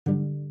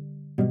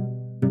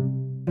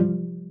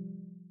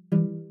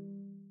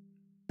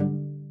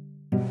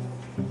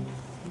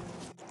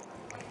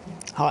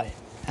Hi,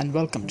 and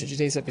welcome to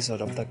today's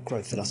episode of the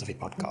Growth Philosophy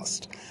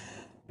Podcast.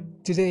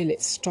 Today,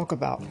 let's talk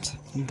about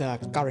the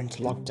current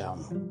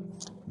lockdown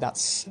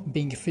that's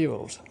being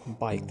fueled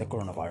by the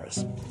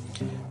coronavirus.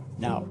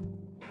 Now,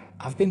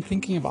 I've been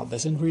thinking about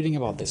this and reading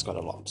about this quite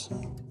a lot,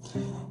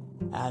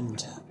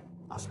 and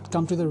I've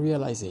come to the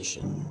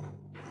realization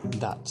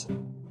that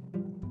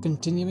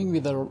continuing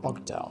with the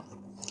lockdown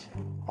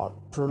or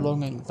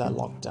prolonging the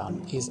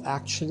lockdown is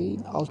actually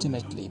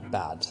ultimately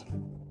bad.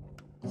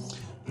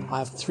 I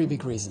have three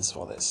big reasons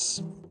for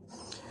this.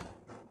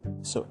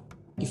 So,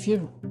 if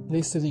you're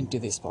listening to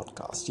this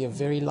podcast, you're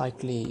very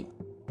likely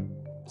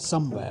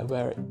somewhere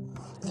where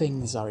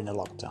things are in a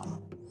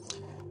lockdown.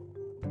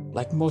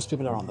 Like most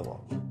people around the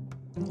world.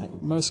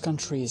 Like most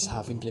countries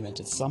have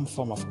implemented some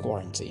form of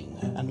quarantine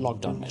and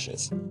lockdown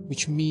measures,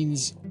 which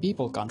means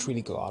people can't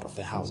really go out of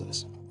their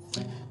houses.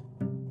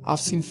 I've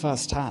seen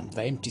firsthand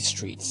the empty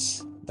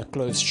streets, the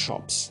closed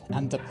shops,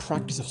 and the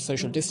practice of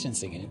social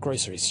distancing in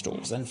grocery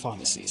stores and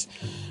pharmacies.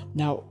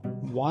 Now,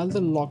 while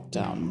the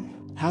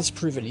lockdown has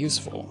proven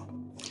useful,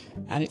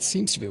 and it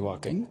seems to be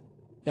working,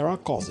 there are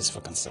causes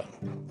for concern.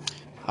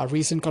 A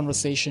recent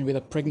conversation with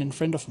a pregnant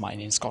friend of mine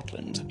in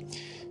Scotland,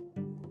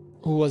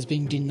 who was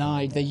being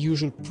denied the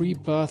usual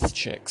pre-birth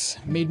checks,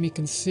 made me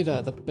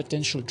consider the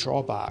potential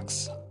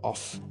drawbacks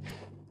of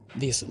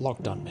this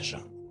lockdown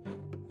measure.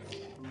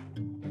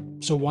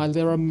 So while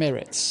there are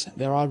merits,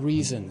 there are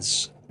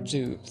reasons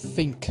to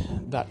think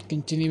that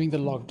continuing the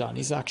lockdown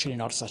is actually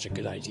not such a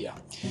good idea.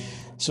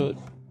 So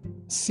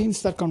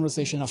since that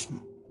conversation of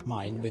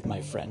mine with my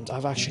friend,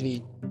 I've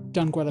actually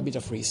done quite a bit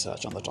of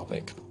research on the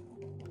topic.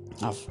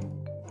 I've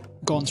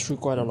gone through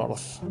quite a lot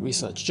of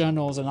research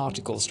journals and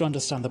articles to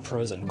understand the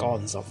pros and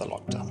cons of the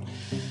lockdown.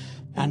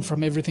 And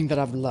from everything that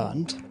I've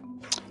learned,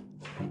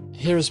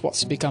 here's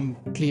what's become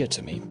clear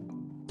to me.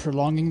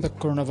 Prolonging the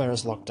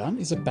coronavirus lockdown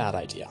is a bad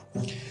idea.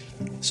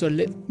 So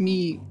let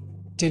me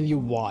tell you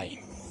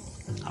why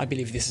I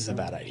believe this is a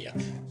bad idea.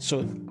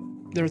 So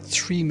there are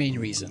three main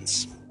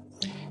reasons.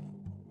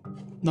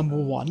 Number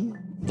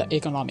one, the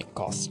economic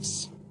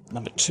costs.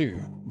 Number two,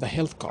 the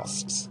health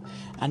costs.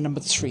 And number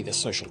three, the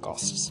social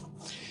costs.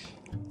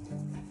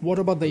 What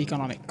about the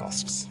economic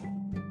costs?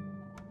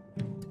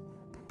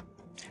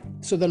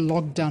 So the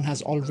lockdown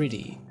has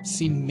already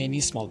seen many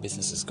small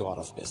businesses go out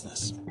of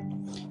business.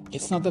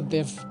 It's not that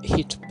they've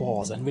hit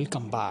pause and will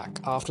come back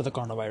after the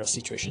coronavirus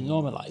situation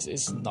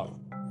normalizes. No.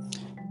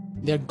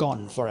 They're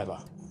gone forever.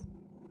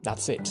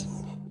 That's it.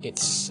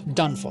 It's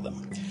done for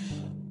them.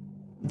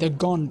 They're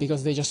gone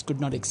because they just could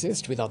not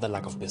exist without the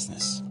lack of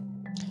business.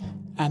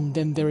 And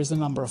then there is a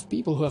number of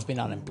people who have been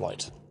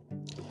unemployed.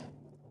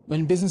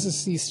 When businesses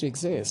cease to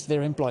exist,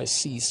 their employees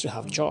cease to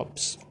have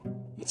jobs.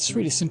 It's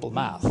really simple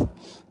math.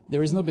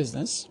 There is no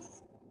business,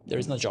 there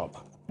is no job.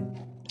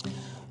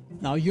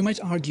 Now, you might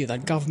argue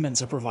that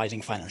governments are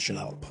providing financial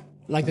help,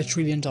 like the $1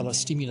 trillion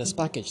stimulus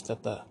package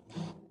that the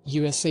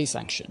USA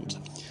sanctioned,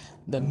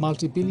 the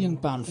multi-billion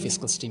pound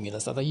fiscal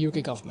stimulus that the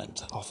UK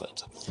government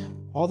offered,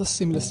 or the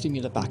similar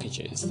stimulus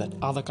packages that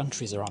other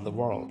countries around the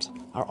world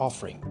are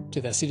offering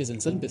to their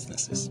citizens and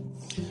businesses.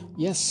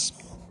 Yes,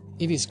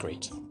 it is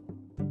great.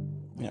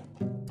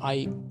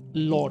 I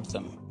laud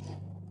them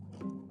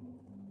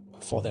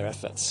for their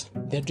efforts.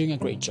 They're doing a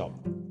great job.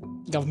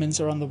 Governments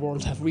around the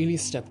world have really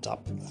stepped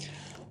up,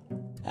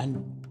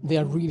 and they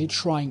are really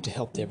trying to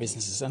help their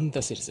businesses and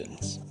their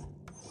citizens.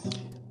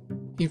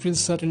 It will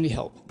certainly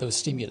help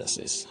those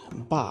stimuluses,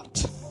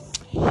 but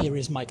here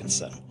is my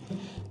concern.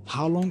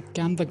 How long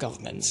can the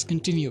governments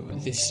continue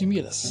with this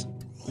stimulus?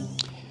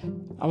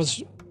 I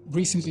was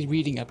recently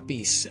reading a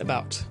piece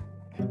about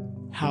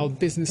how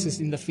businesses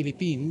in the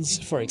Philippines,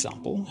 for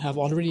example, have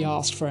already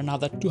asked for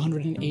another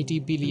 280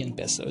 billion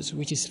pesos,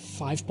 which is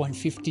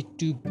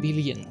 $5.52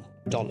 billion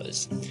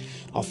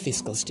of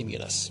fiscal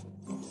stimulus.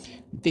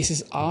 This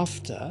is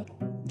after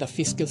the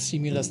fiscal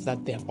stimulus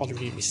that they have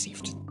already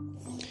received.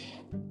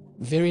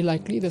 Very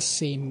likely the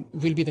same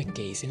will be the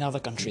case in other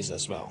countries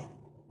as well,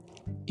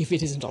 if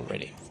it isn't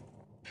already.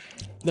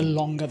 The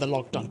longer the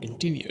lockdown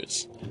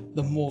continues,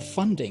 the more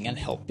funding and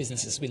help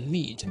businesses will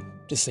need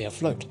to stay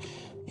afloat.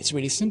 It's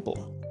really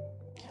simple.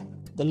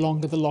 The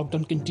longer the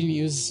lockdown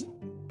continues,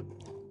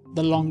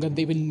 the longer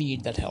they will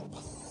need that help.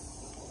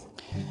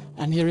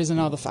 And here is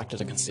another factor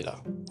to consider.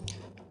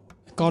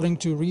 According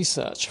to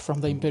research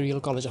from the Imperial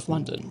College of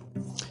London,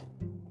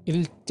 it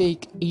will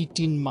take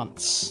 18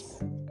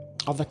 months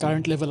of the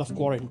current level of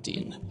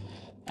quarantine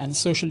and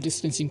social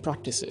distancing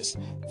practices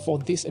for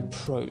this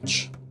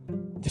approach,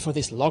 for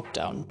this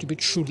lockdown to be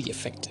truly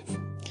effective.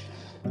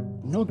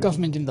 No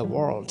government in the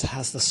world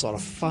has the sort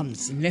of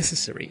funds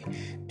necessary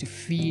to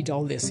feed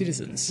all their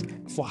citizens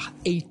for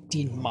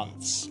 18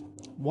 months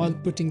while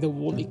putting the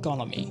whole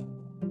economy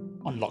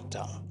on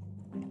lockdown.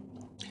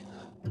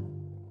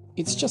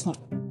 It's just not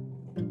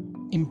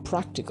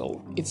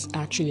impractical, it's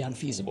actually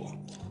unfeasible.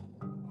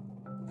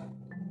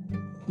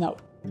 Now,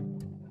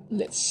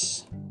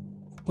 let's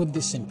put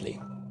this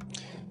simply.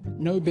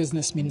 No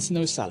business means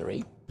no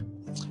salary,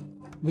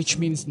 which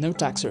means no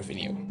tax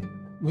revenue,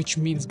 which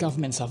means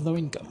governments have no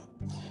income.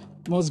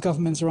 Most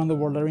governments around the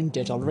world are in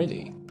debt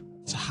already.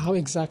 So how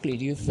exactly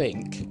do you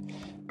think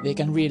they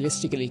can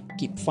realistically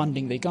keep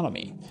funding the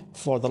economy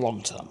for the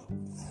long term?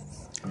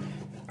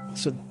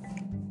 So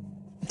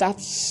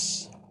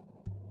that's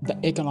the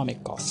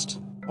economic cost,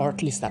 or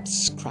at least that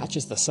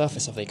scratches the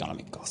surface of the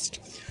economic cost.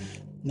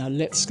 Now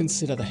let's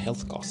consider the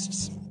health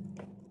costs.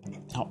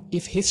 Now,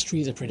 if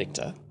history is a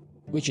predictor,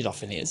 which it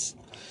often is,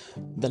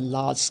 the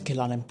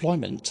large-scale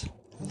unemployment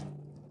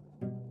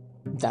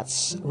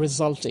that's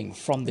resulting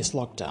from this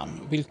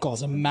lockdown will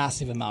cause a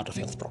massive amount of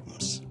health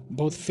problems,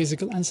 both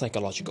physical and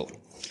psychological.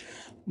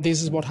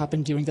 This is what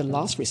happened during the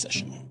last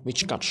recession,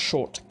 which cut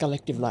short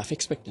collective life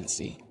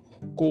expectancy,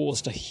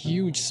 caused a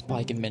huge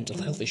spike in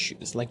mental health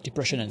issues like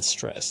depression and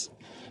stress,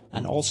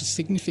 and also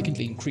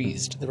significantly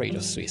increased the rate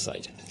of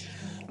suicide.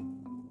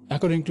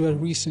 According to a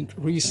recent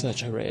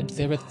research I read,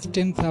 there were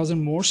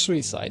 10,000 more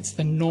suicides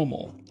than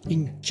normal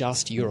in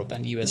just Europe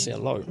and USA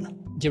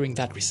alone during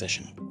that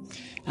recession.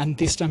 And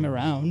this time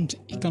around,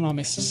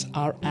 economists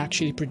are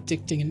actually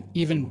predicting an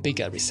even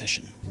bigger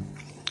recession.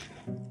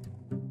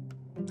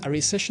 A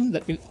recession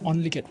that will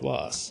only get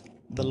worse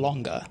the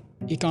longer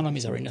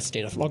economies are in a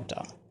state of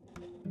lockdown.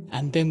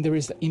 And then there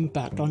is the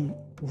impact on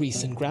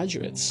recent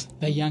graduates,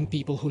 the young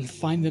people who will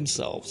find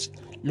themselves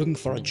looking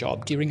for a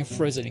job during a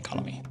frozen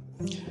economy.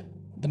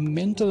 The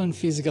mental and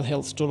physical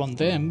health toll on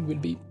them will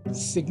be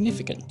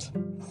significant.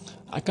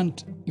 I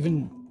can't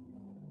even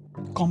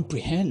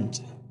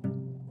comprehend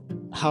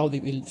how they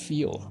will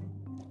feel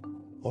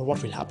or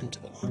what will happen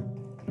to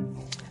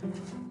them.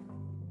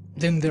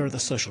 Then there are the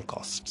social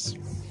costs.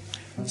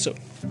 So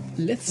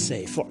let's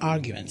say, for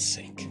argument's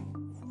sake,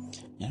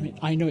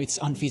 I know it's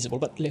unfeasible,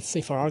 but let's say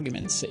for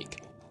argument's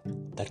sake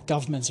that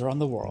governments around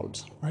the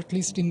world, or at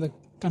least in the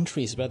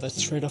countries where the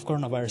threat of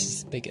coronavirus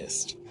is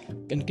biggest,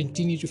 can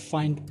continue to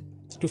fund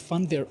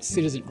their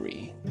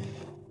citizenry,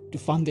 to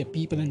fund their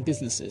people and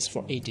businesses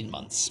for 18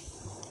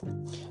 months.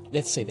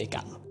 Let's say they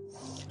can.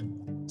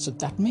 So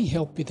that may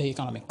help with the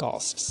economic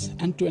costs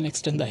and to an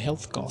extent the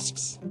health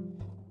costs,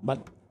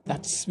 but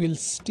that will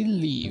still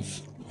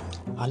leave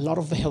a lot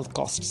of the health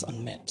costs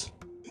unmet,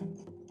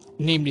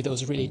 namely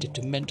those related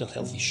to mental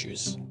health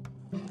issues.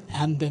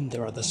 And then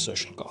there are the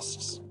social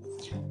costs.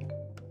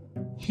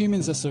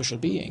 Humans are social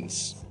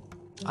beings.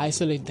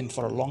 Isolate them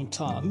for a long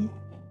time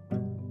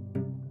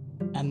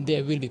and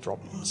there will be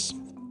problems.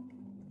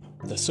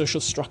 The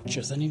social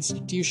structures and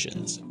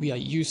institutions we are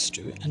used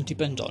to and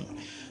depend on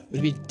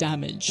will be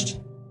damaged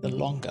the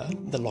longer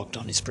the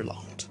lockdown is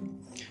prolonged.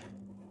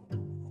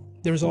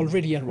 There is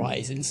already a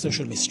rise in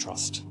social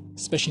mistrust,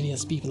 especially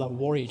as people are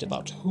worried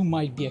about who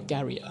might be a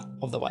carrier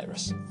of the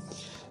virus.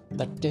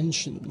 The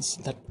tensions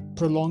that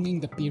prolonging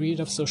the period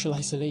of social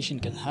isolation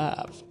can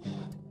have,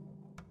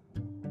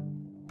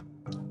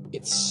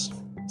 it's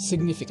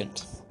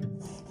significant.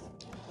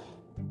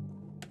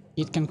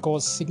 It can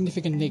cause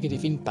significant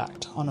negative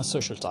impact on our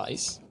social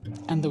ties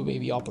and the way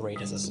we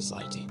operate as a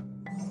society.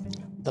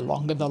 The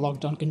longer the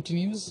lockdown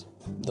continues,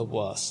 the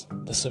worse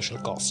the social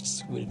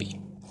costs will be.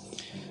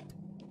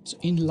 So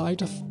in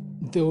light of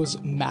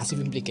those massive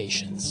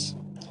implications,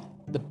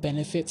 the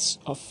benefits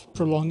of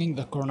prolonging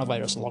the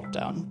coronavirus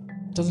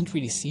lockdown doesn't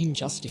really seem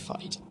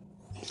justified.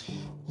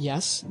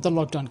 Yes, the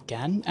lockdown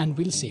can and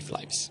will save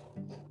lives.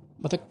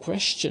 But the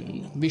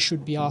question we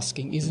should be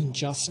asking isn't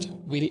just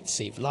will it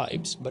save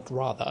lives, but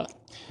rather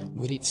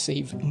will it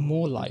save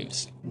more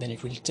lives than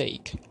it will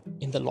take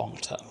in the long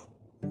term.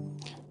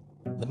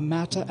 The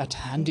matter at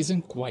hand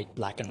isn't quite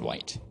black and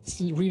white.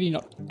 It's really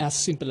not as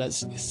simple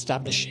as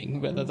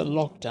establishing whether the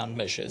lockdown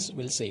measures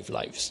will save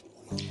lives.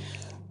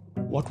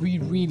 What we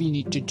really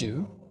need to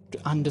do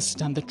to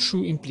understand the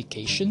true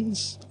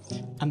implications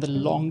and the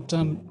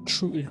long-term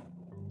true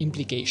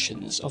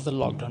implications of the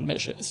lockdown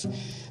measures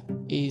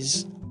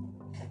is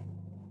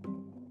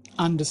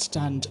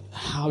understand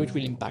how it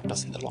will impact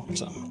us in the long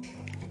term.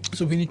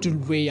 So we need to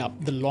weigh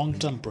up the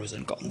long-term pros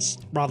and cons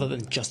rather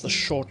than just the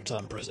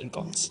short-term pros and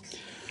cons.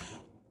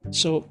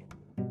 So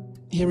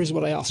here is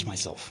what I asked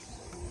myself.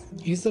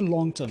 Is the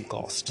long-term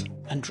cost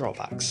and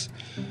drawbacks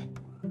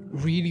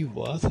really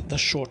worth the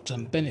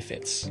short-term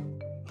benefits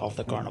of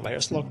the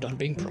coronavirus lockdown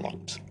being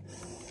prolonged?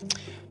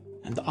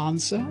 And the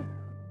answer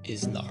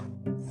is no.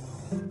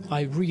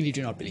 I really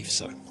do not believe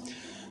so.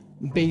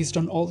 Based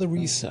on all the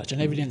research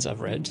and evidence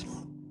I've read,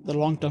 the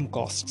long-term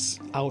costs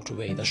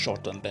outweigh the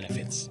short-term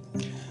benefits.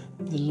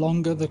 The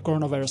longer the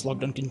coronavirus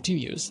lockdown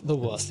continues, the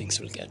worse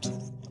things will get.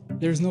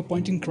 There is no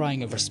point in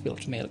crying over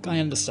spilt milk, I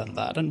understand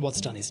that, and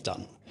what's done is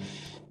done.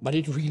 But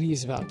it really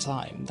is about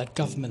time that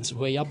governments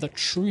weigh up the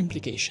true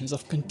implications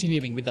of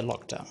continuing with the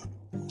lockdown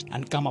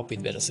and come up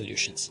with better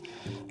solutions.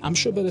 I'm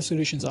sure better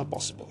solutions are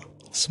possible.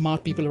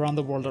 Smart people around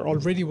the world are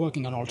already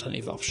working on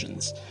alternative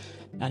options,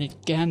 and it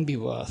can be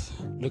worth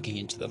looking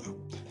into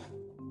them.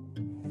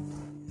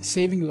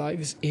 Saving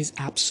lives is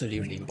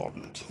absolutely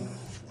important.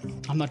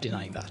 I'm not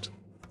denying that.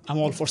 I'm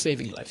all for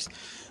saving lives.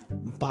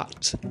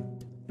 But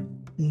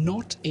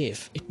not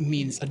if it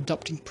means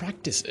adopting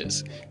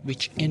practices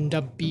which end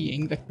up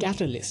being the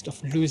catalyst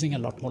of losing a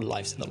lot more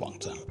lives in the long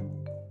term.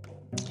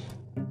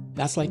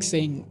 That's like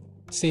saying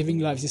Saving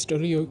lives is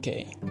totally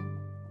okay,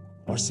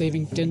 or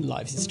saving 10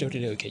 lives is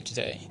totally okay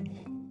today,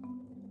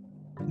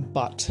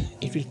 but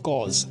it will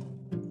cause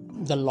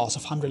the loss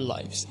of 100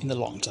 lives in the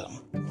long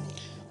term.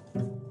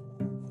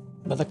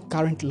 But the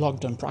current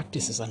lockdown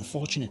practices,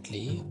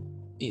 unfortunately,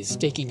 is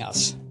taking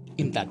us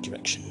in that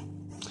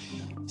direction.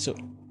 So,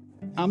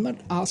 I'm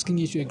not asking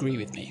you to agree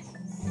with me.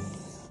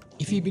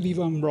 If you believe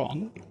I'm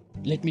wrong,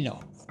 let me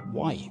know.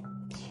 Why?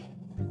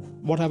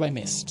 What have I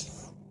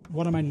missed?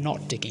 What am I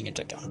not taking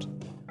into account?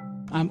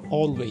 I'm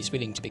always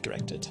willing to be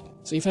corrected.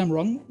 So if I'm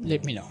wrong,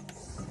 let me know.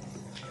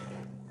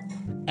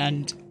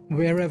 And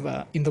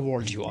wherever in the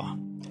world you are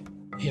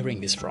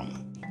hearing this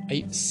from,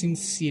 I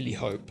sincerely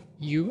hope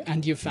you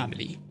and your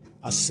family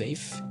are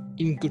safe,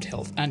 in good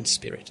health and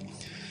spirit.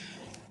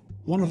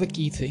 One of the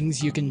key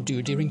things you can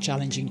do during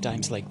challenging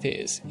times like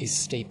this is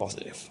stay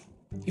positive.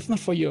 If not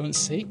for your own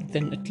sake,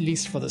 then at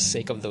least for the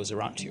sake of those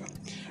around you.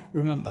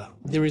 Remember,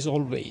 there is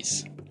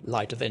always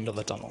light at the end of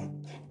the tunnel.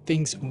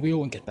 Things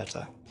will get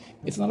better.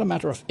 It's not a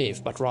matter of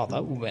if, but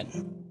rather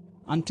when.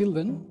 Until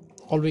then,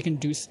 all we can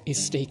do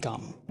is stay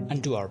calm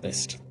and do our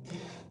best.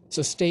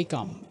 So stay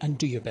calm and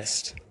do your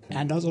best.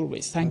 And as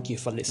always, thank you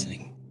for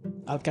listening.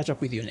 I'll catch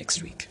up with you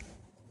next week.